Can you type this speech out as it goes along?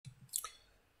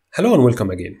Hello and welcome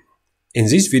again. In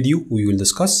this video, we will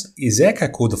discuss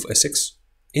ISACA Code of Ethics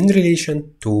in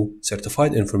relation to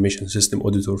Certified Information System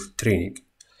Auditor training.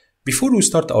 Before we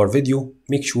start our video,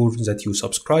 make sure that you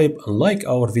subscribe and like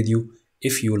our video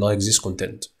if you like this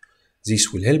content.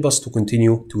 This will help us to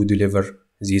continue to deliver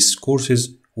these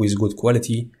courses with good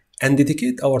quality and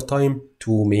dedicate our time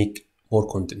to make more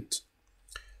content.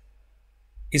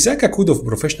 ISACA Code of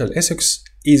Professional Ethics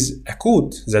is a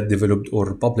code that developed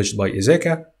or published by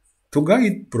ISACA to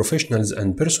guide professionals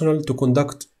and personnel to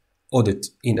conduct audit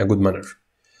in a good manner.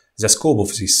 The scope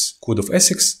of this Code of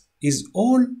Ethics is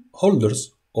all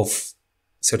holders of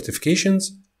certifications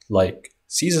like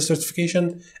CISA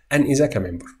certification and ISACA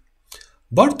member.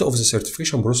 Part of the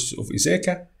certification process of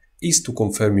ISACA is to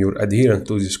confirm your adherence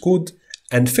to this code,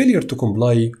 and failure to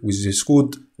comply with this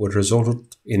code will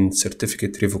result in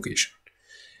certificate revocation.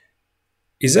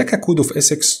 ISACA Code of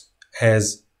Ethics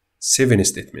has 7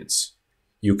 statements.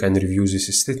 You can review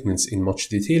these statements in much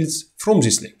details from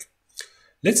this link.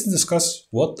 Let's discuss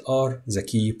what are the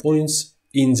key points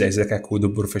in the ISACA Code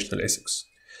of Professional Ethics.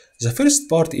 The first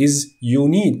part is you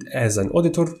need as an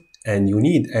auditor and you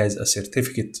need as a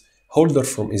certificate holder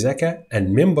from ISACA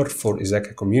and member for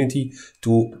ISACA community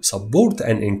to support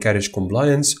and encourage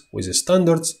compliance with the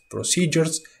standards,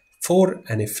 procedures for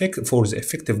the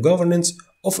effective governance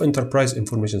of enterprise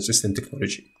information system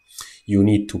technology. You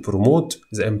need to promote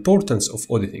the importance of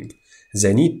auditing,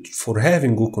 the need for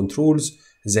having good controls,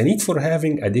 the need for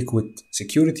having adequate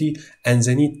security, and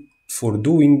the need for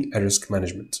doing a risk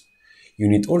management. You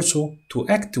need also to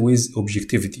act with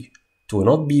objectivity, to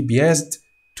not be biased,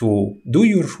 to do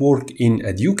your work in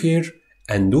a due care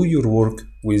and do your work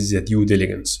with the due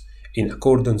diligence in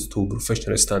accordance to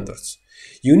professional standards.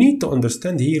 You need to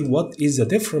understand here what is the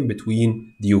difference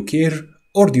between due care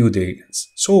or due diligence.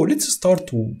 So let's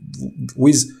start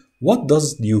with what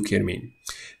does due care mean.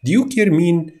 Due care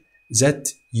means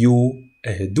that you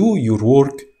do your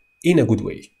work in a good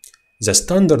way. The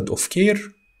standard of care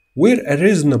where a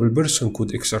reasonable person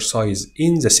could exercise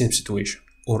in the same situation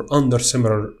or under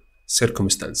similar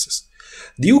circumstances.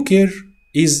 Due care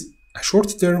is a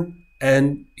short term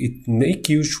and it makes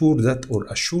you sure that or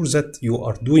assure that you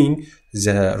are doing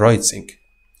the right thing.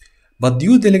 But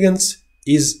due diligence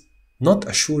is not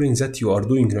assuring that you are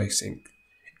doing the right thing.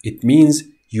 It means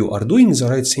you are doing the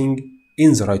right thing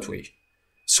in the right way.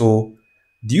 So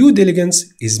due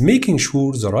diligence is making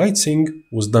sure the right thing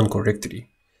was done correctly.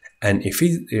 And if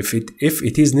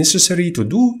it is necessary to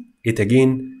do it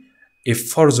again,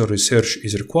 if further research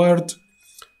is required.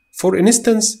 For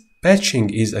instance,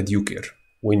 patching is a due care.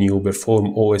 When you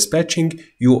perform OS patching,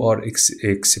 you are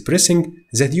expressing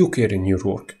the due care in your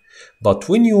work. But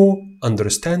when you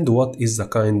understand what is the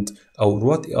kind or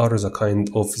what are the kind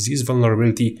of this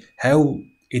vulnerability, how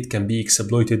it can be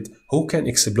exploited, who can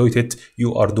exploit it,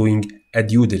 you are doing a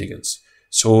due diligence.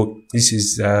 So this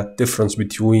is the difference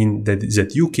between the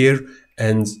due care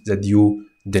and the due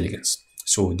diligence.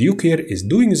 So due care is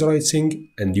doing the right thing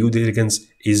and due diligence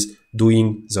is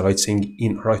doing the right thing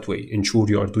in the right way. Ensure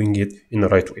you are doing it in the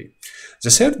right way.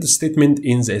 The third statement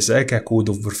in the ISACA Code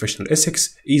of Professional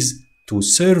Ethics is to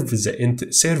serve in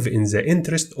the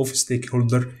interest of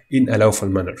stakeholder in a lawful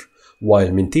manner,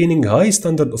 while maintaining high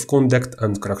standard of conduct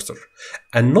and character,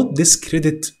 and not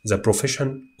discredit the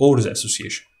profession or the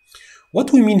association.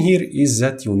 What we mean here is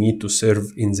that you need to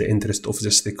serve in the interest of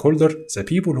the stakeholder, the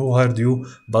people who hired you,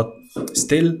 but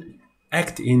still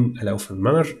act in a lawful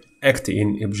manner, act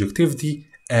in objectivity,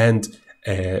 and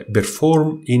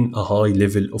perform in a high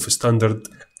level of standard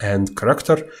and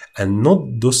character, and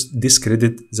not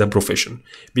discredit the profession.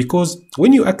 Because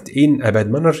when you act in a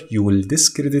bad manner, you will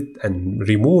discredit and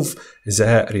remove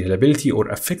the reliability or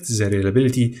affect the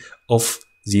reliability of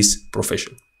this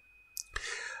profession.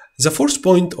 The fourth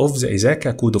point of the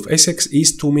ISACA Code of Ethics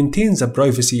is to maintain the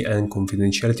privacy and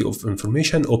confidentiality of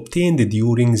information obtained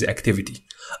during the activity,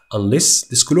 unless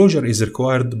disclosure is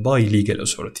required by legal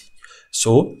authority.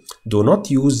 So, do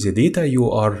not use the data you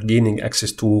are gaining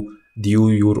access to due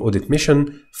your audit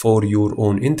mission for your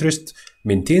own interest.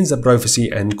 Maintain the privacy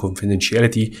and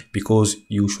confidentiality because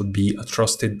you should be a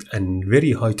trusted and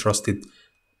very high trusted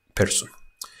person.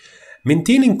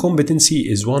 Maintaining competency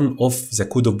is one of the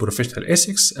Code of Professional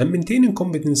Ethics, and maintaining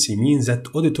competency means that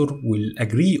auditor will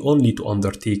agree only to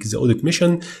undertake the audit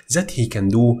mission that he can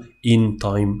do in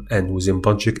time and within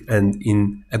budget and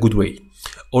in a good way.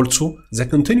 Also, the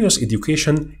continuous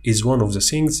education is one of the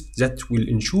things that will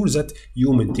ensure that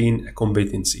you maintain a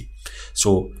competency.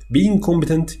 So, being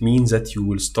competent means that you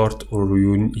will start or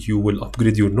you will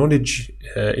upgrade your knowledge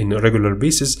in a regular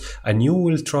basis, and you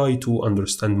will try to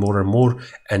understand more and more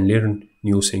and learn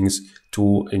new things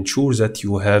to ensure that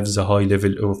you have the high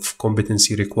level of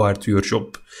competency required to your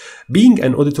job. Being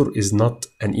an auditor is not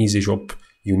an easy job.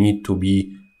 You need to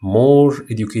be more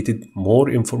educated, more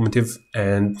informative,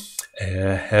 and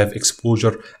have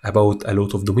exposure about a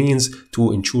lot of domains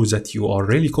to ensure that you are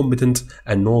really competent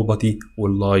and nobody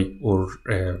will lie or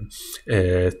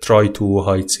try to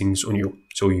hide things on you.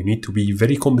 So you need to be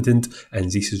very competent, and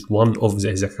this is one of the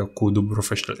ISACA Code of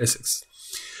Professional Ethics.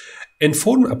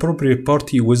 Inform appropriate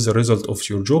party with the result of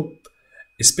your job,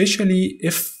 especially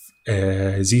if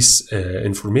this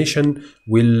information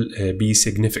will be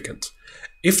significant.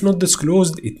 If not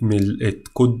disclosed,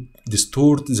 it could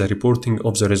distort the reporting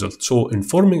of the result. So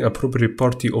informing appropriate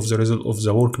party of the result of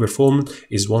the work performed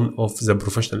is one of the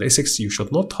professional ethics. You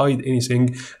should not hide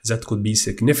anything that could be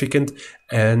significant.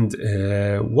 And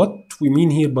what we mean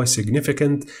here by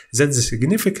significant, that the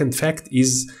significant fact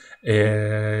is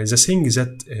the thing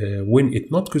that when it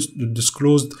not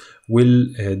disclosed will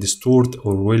distort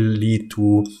or will lead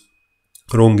to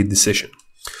wrong decision.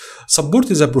 Support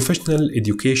the professional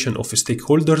education of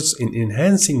stakeholders in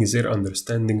enhancing their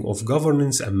understanding of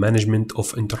governance and management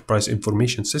of enterprise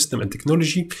information system and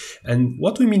technology. And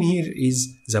what we mean here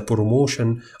is the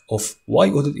promotion of why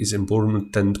audit is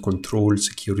important and control,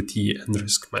 security, and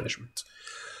risk management.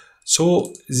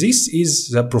 So this is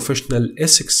the professional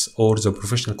ethics or the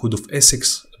professional code of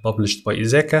ethics published by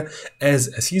ISACA. As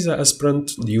a CISA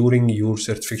aspirant, during your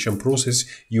certification process,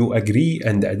 you agree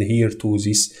and adhere to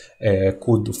this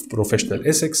code of professional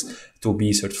ethics. To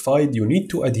be certified, you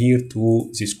need to adhere to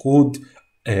this code,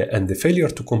 and the failure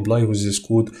to comply with this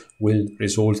code will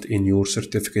result in your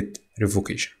certificate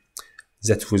revocation.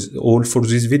 That was all for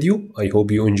this video. I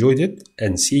hope you enjoyed it,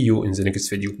 and see you in the next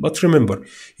video. But remember,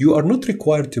 you are not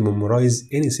required to memorize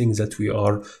anything that we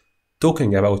are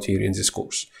talking about here in this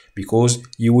course, because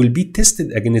you will be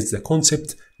tested against the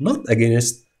concept, not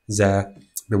against the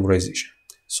memorization.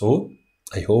 So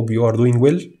I hope you are doing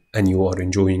well and you are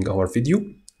enjoying our video.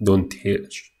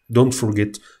 Don't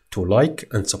forget to like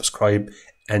and subscribe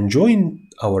and join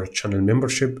our channel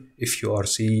membership if you are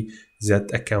seeing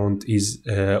that account is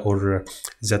or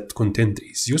that content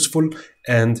is useful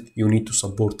and you need to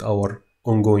support our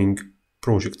ongoing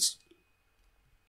projects.